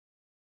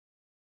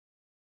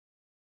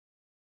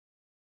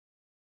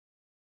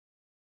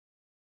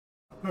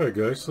Alright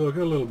guys, so I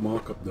got a little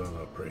mock-up done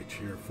up right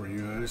here for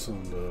you guys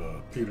on the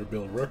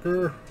PeterBuilt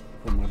Wrecker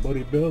from my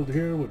buddy Build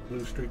here with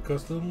Blue Street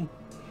Custom.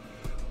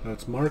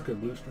 That's Mark at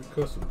Blue Street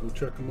Custom. Go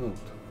check them out.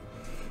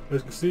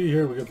 As you can see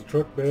here, we got the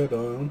truck bed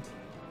on.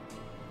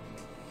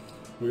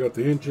 We got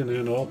the engine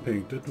in all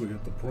painted. We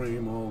got the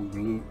frame all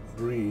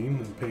green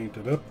and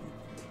painted up.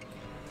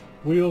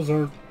 Wheels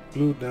aren't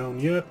glued down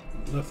yet.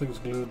 Nothing's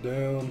glued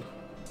down.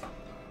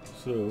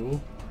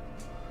 So,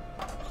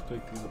 let's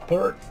take these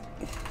apart.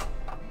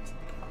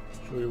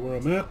 Show you where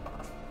I'm at.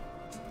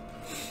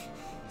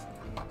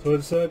 So I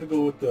decided to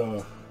go with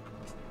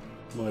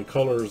my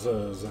colors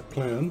as I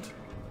planned.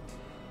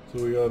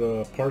 So we got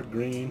a part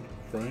green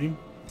frame.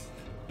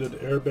 Did the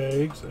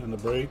airbags and the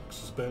brake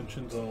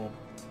suspensions all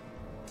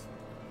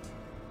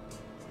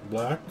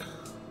black.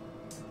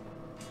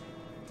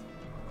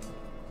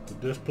 The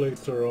disc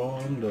plates are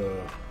on,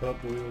 the hub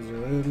wheels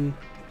are in,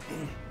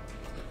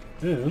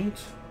 and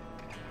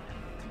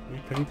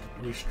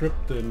we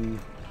stripped and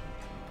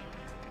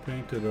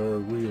painted our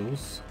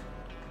wheels.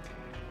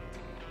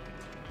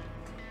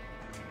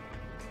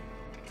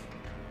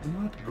 They're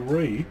not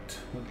great,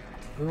 but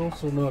they're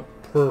also not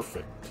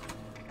perfect.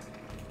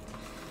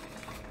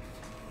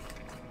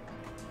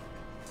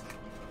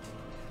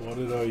 What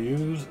did I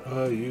use?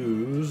 I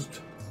used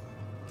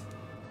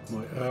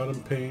my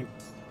Atom Paint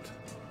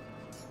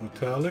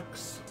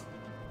metallics.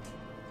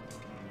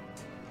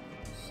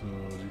 So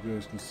as you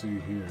guys can see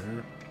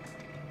here,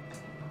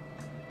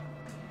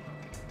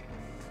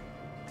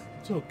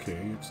 it's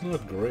okay. It's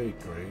not great.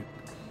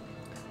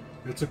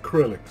 It's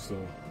acrylic, so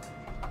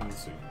we'll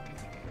see.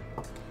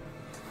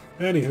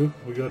 Anywho,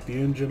 we got the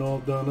engine all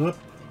done up.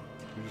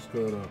 We just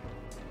gotta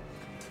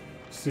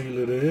seal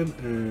it in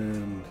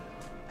and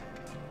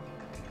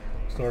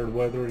start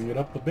weathering it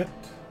up a bit.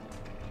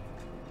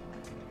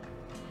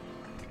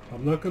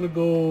 I'm not gonna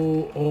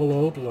go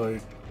all out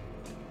like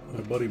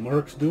my buddy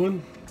Mark's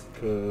doing,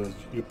 because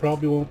you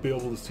probably won't be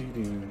able to see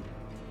the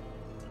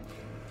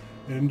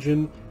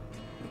engine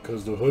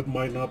because the hood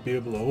might not be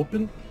able to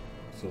open.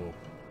 So,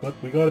 but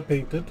we got it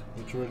painted.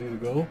 It's ready to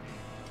go.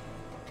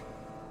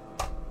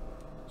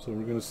 So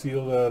we're gonna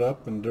seal that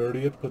up and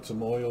dirty it, put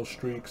some oil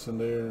streaks in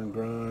there and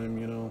grime,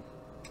 you know.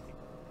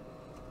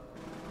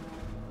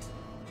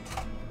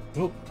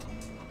 Oh.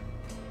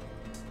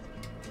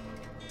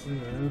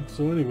 And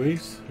so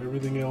anyways,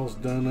 everything else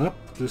done up.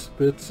 This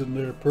fits in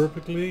there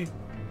perfectly.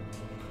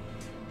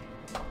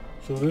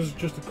 So this is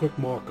just a quick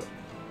mock-up.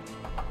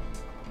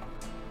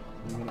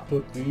 I'm gonna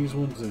put these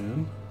ones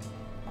in.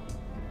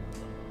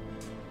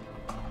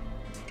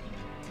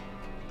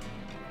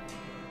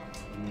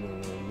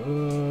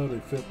 They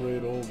fit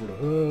right over the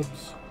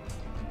hubs.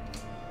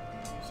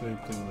 Same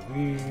thing with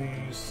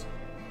these.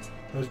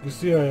 As you can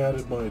see, I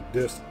added my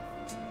disc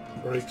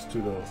brakes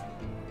to the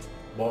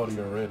body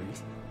already.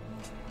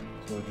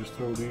 So I just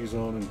throw these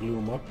on and glue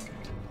them up.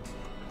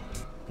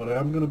 But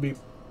I'm going to be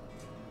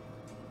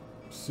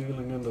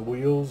sealing in the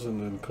wheels and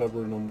then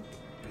covering them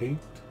with paint.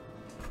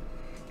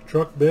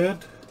 Truck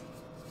bed,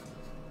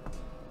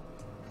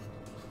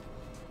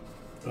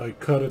 I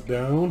cut it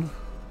down,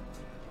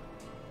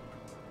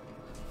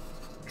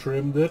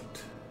 trimmed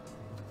it.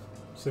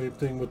 Same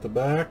thing with the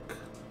back.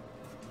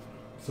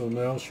 So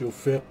now she'll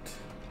fit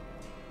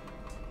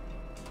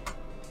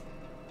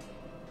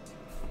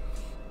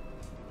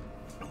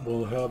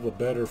we'll have a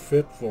better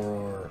fit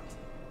for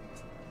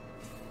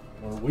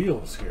our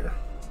wheels here.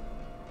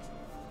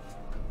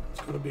 It's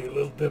going to be a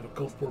little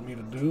difficult for me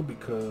to do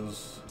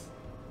because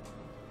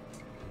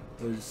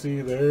as you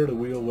see there, the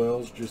wheel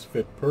wells just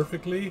fit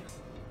perfectly.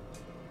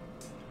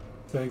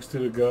 Thanks to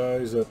the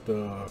guys at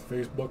the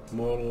Facebook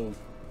Model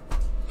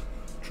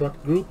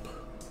Truck Group.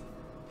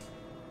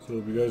 So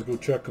if you guys go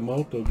check them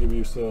out, they'll give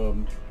you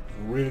some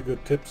really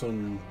good tips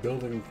on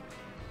building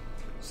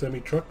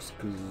semi-trucks,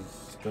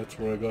 because that's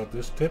where I got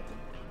this tip.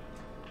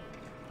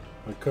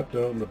 I cut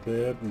down the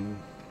bed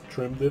and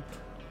trimmed it,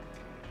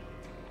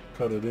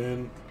 cut it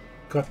in,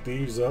 cut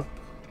these up,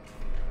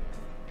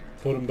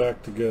 put them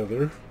back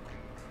together.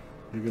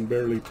 You can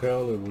barely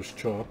tell it was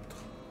chopped.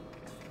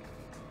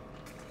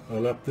 I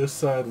left this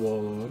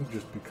sidewall on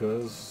just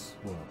because,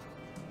 well,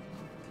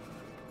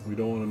 we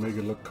don't want to make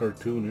it look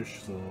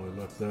cartoonish, so I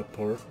left that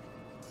part.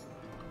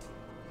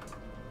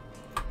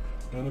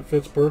 And it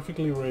fits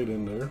perfectly right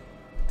in there.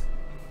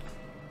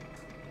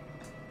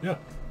 Yeah,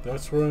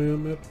 that's where I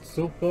am at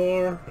so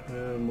far,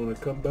 and when I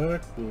come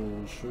back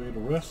we'll show you the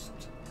rest.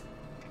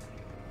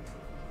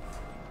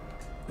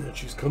 And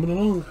she's coming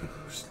along.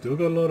 Still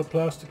got a lot of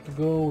plastic to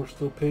go. We're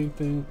still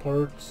painting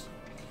parts.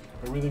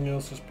 Everything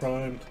else is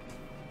primed.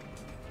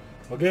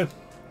 Again,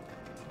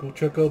 go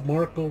check out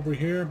Mark over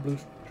here, Blue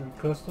Street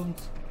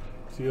Customs.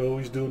 See how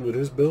he's doing with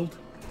his build.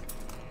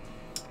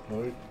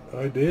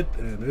 I did,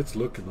 and it's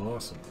looking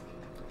awesome.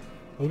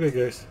 Okay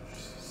guys,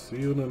 see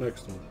you in the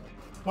next one.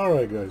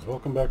 Alright guys,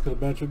 welcome back to the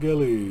Bench with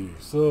Gilly.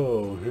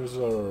 So here's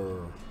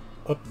our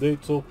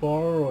update so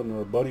far on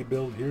our buddy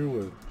build here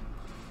with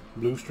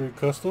Blue Street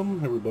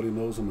Custom. Everybody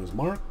knows him as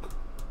Mark.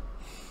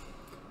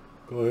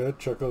 Go ahead,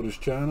 check out his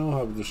channel,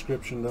 have a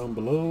description down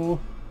below.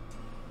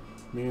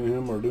 Me and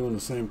him are doing the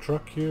same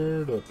truck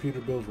here, the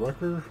PeterBuilt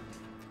Wrecker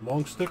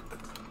long stick.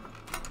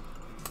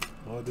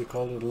 Why do they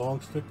call it a long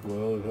stick?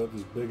 Well, it had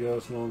this big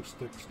ass long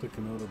stick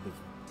sticking out of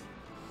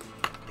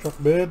the truck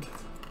bed.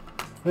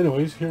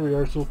 Anyways, here we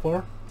are so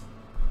far.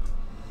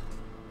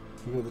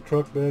 We got the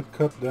truck bed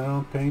cut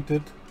down,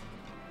 painted.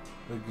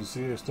 Like you can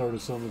see, I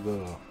started some of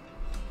the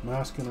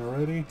masking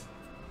already.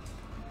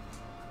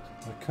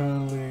 I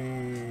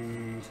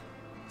kindly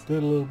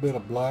did a little bit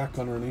of black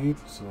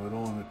underneath, so I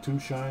don't want it too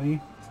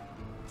shiny.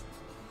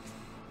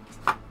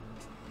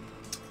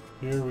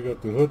 Here we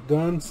got the hood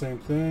done, same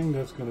thing,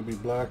 that's going to be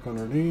black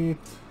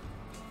underneath.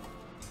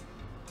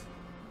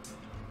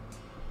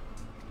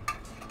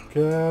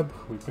 Cab,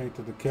 we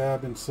painted the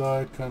cab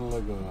inside, kind of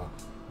like a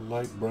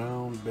light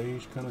brown,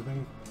 beige kind of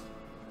thing.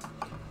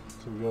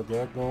 So we got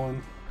that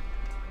going.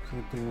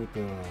 Same thing with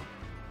the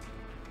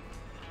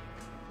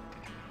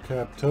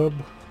cab tub.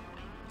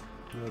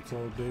 That's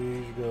all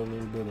beige, got a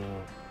little bit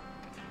of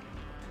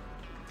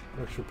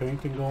extra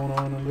painting going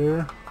on in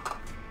there.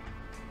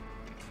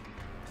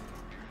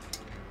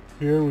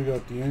 Here we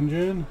got the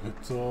engine.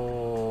 It's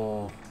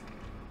all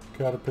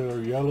Caterpillar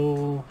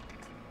yellow,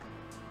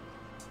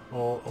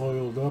 all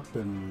oiled up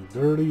and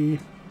dirty.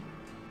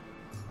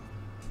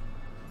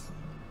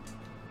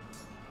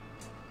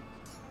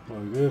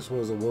 Well, this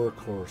was a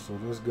workhorse, so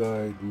this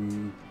guy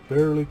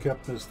barely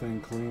kept this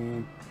thing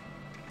clean.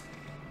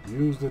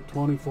 Used it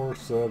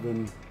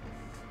 24/7.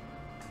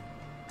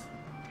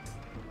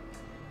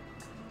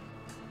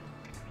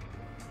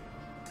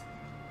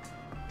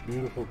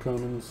 Beautiful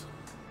Cummins.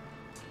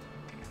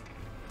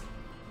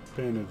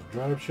 Painted the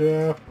drive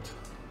shaft,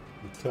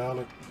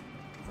 metallic,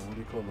 what do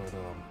you call that,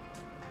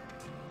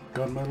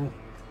 gunmetal.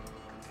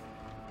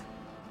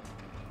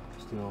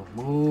 Still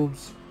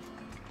moves.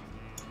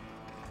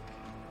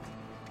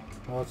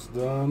 That's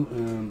done,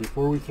 and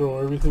before we throw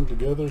everything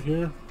together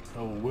here,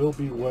 I will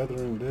be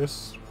weathering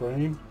this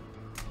frame.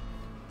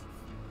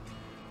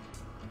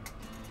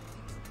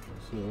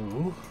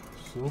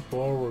 So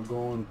far we're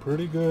going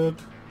pretty good.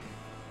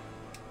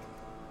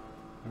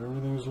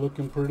 Everything's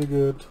looking pretty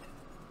good.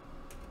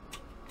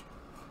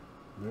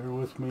 Bear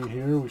with me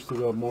here, we still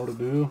got more to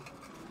do.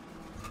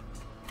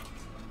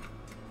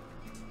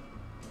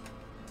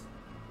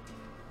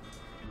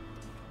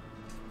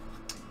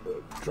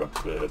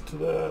 Truck bed to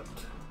that.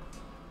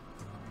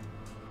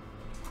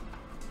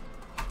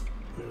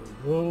 There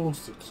we go,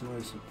 sits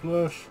nice and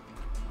flush.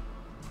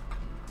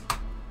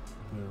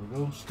 There we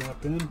go,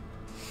 snap in.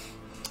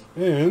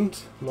 And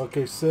like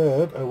I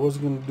said, I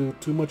wasn't going to do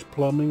too much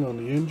plumbing on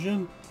the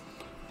engine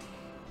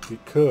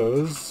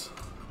because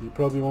you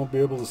probably won't be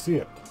able to see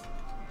it.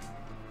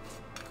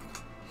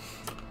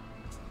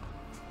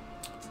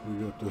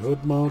 We got the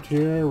hood mount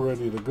here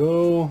ready to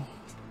go.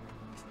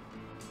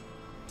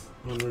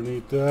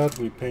 Underneath that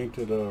we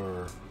painted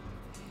our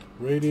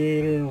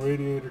radiator and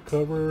radiator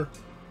cover.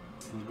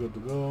 We're good to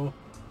go.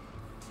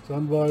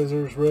 Sun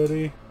visors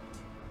ready.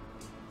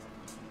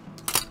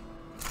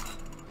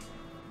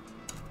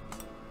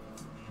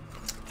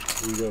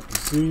 We got the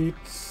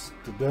seats,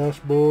 the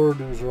dashboard.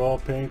 These are all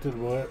painted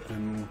wet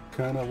and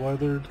kind of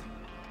weathered.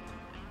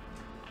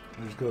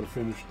 I just got to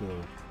finish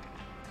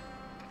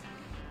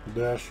the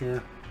dash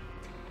here.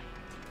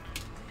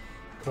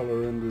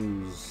 Color in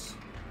these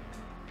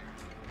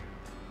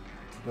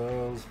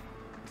dials.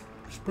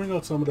 Just bring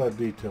out some of that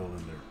detail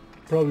in there.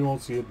 Probably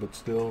won't see it, but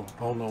still,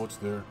 I'll know it's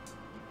there.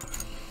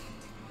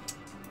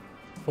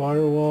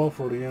 Firewall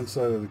for the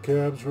inside of the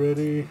cab's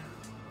ready.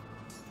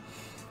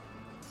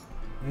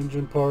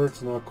 Engine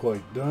parts not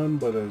quite done,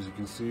 but as you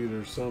can see,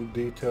 there's some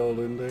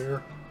detail in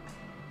there.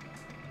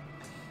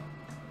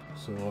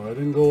 So I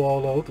didn't go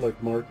all out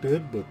like Mark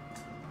did, but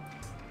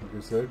like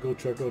I said, go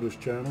check out his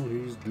channel.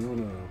 He's doing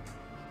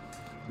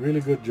a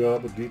really good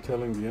job of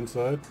detailing the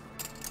inside.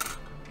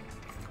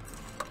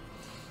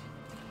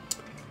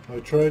 I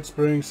tried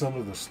spraying some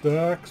of the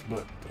stacks,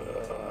 but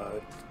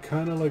it's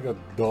kind of like a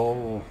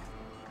dull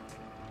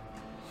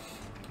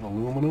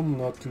aluminum.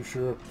 Not too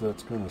sure if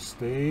that's going to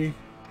stay.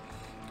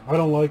 I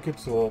don't like it,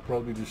 so I'll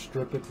probably just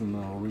strip it and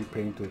I'll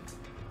repaint it.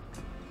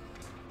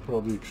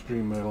 Probably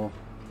extreme metal.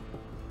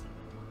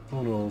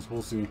 Who knows?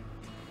 We'll see.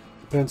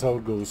 Depends how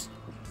it goes.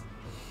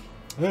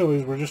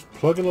 Anyways, we're just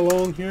plugging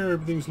along here.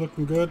 Everything's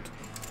looking good.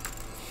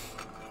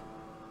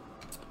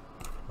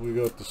 We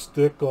got the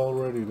stick all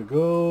ready to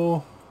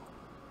go.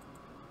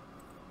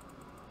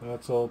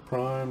 That's all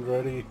primed,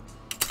 ready.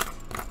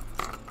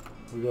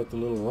 We got the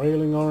little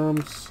railing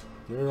arms.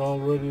 They're all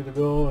ready to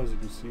go. As you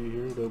can see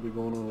here, they'll be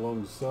going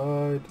along the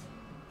side.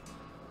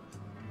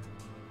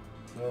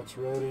 That's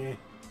ready.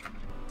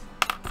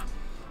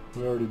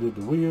 We already did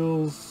the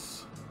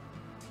wheels.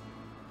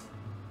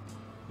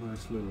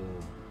 Nice little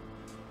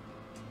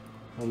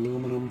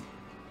aluminum.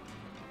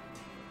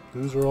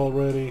 These are all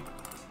ready.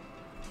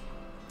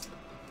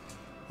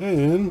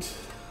 And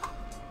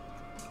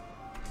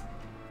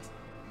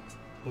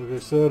like I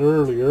said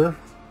earlier,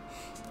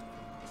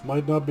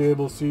 might not be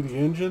able to see the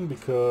engine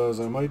because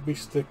I might be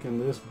sticking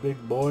this big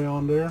boy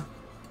on there.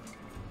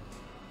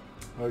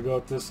 I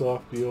got this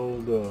off the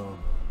old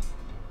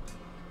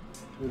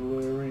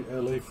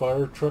LA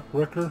fire truck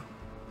wrecker.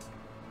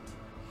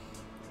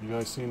 You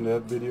guys seen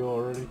that video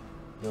already?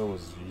 That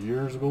was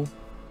years ago.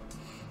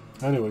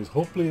 Anyways,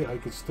 hopefully I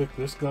could stick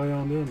this guy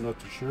on there. I'm not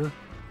too sure,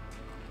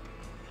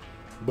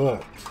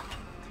 but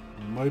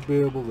I might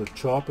be able to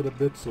chop it a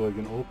bit so I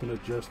can open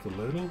it just a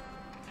little.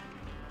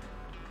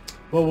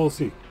 Well, we'll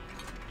see.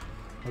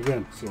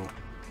 Again, so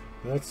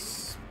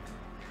that's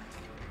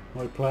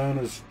my plan,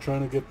 is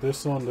trying to get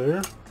this on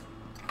there.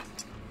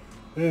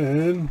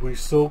 And we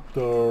soaked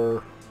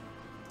our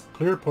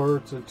clear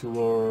parts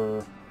into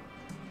our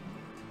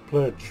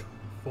Pledge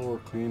floor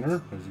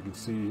cleaner, as you can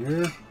see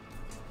here.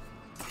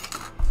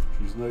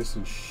 She's nice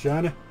and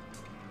shiny. You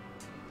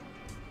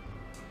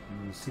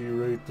can see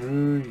right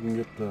through. You can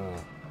get the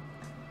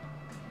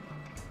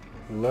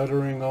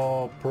lettering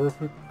all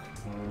perfect,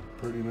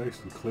 pretty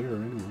nice and clear.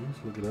 Anyways,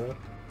 look at that.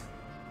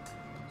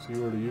 See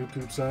where the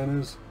YouTube sign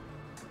is?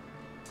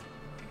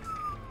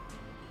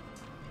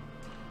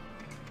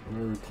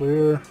 Very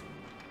clear.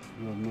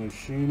 Got a nice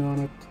sheen on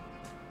it.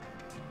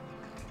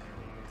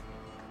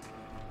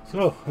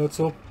 So that's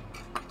how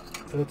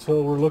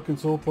we're looking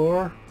so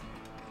far.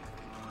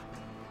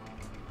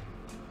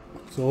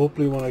 So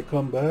hopefully when I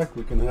come back,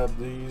 we can have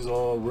these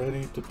all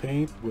ready to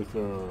paint with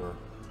our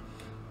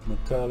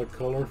metallic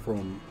color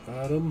from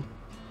Adam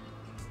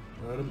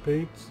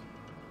paints.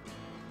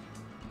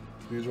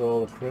 These are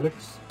all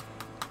acrylics.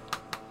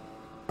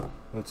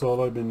 That's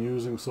all I've been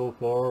using so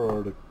far,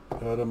 are the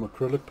Adam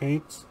acrylic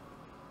paints,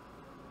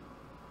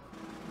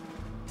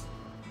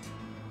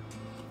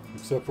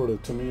 except for the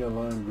Tamiya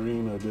lime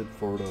green I did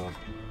for the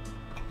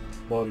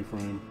body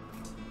frame.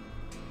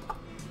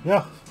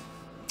 Yeah,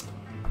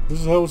 this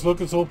is how it's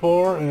looking so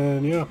far.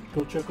 And yeah,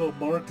 go check out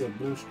Mark at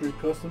Blue Street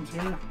Customs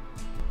here.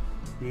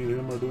 Me and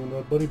him are doing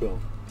that buddy belt.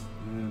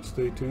 And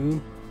stay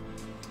tuned.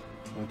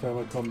 By the time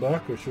I come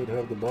back, I should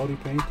have the body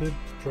painted,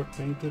 truck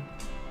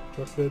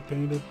bed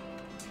painted,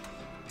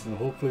 and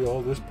hopefully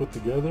all this put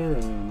together,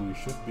 and we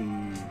should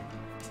be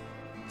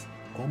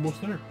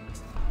almost there.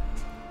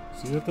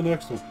 See you at the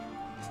next one.